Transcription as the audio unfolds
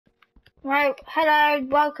Right, hello,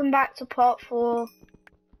 welcome back to part 4.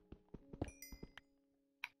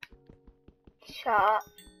 Shut up.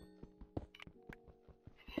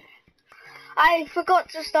 I forgot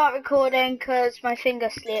to start recording because my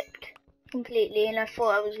finger slipped completely and I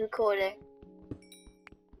thought I was recording.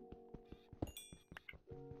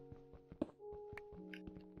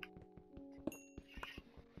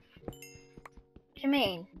 What do you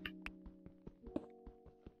mean?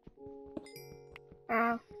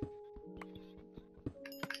 Oh.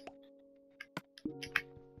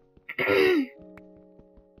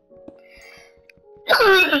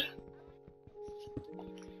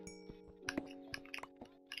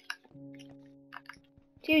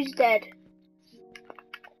 Who's dead?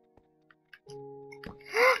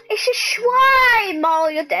 It's a swine! Oh,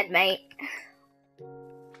 you're dead, mate.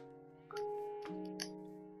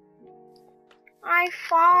 I've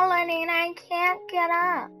fallen and I can't get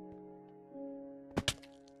up.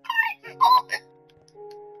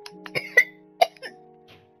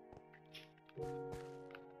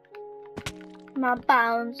 My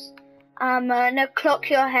bounce. I'm gonna clock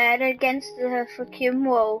your head against the freaking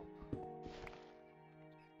wall.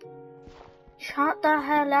 Shut the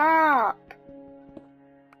hell up.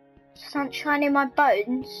 Sunshine in my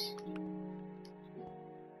bones.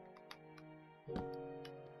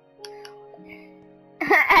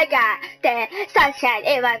 I got the sunshine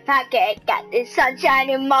in my pocket, got the sunshine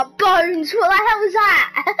in my bones. What the hell was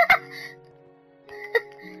that?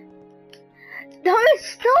 No,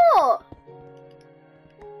 stop.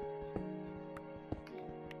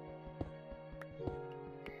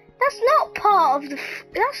 That's not part of the.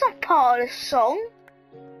 That's not part of the song.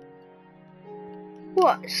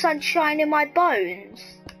 What? Sunshine in my bones.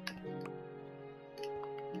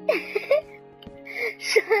 In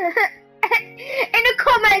the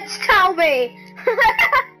comments, tell me.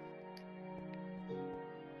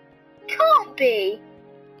 Can't be.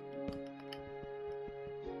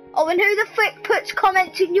 Oh, and who the frick puts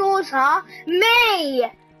comments in yours, huh? Me.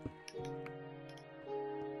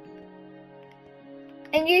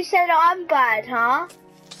 And you said I'm bad, huh?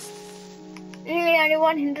 You're the only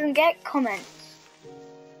one who doesn't get comments.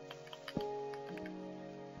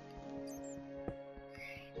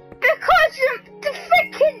 Because the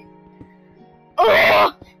freaking...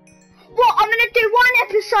 Oh! What, I'm gonna do one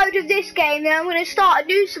episode of this game, then I'm gonna start a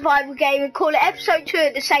new survival game and call it episode 2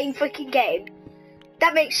 of the same freaking game.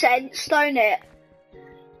 That makes sense, don't it?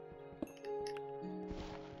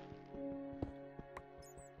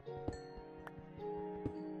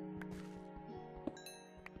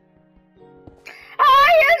 Oh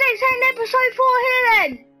yeah, let's end episode 4 here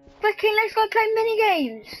then. Freaking let's go play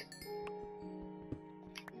minigames.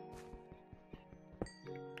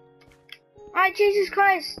 Alright, Jesus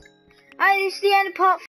Christ. Alright, this is the end of part 4.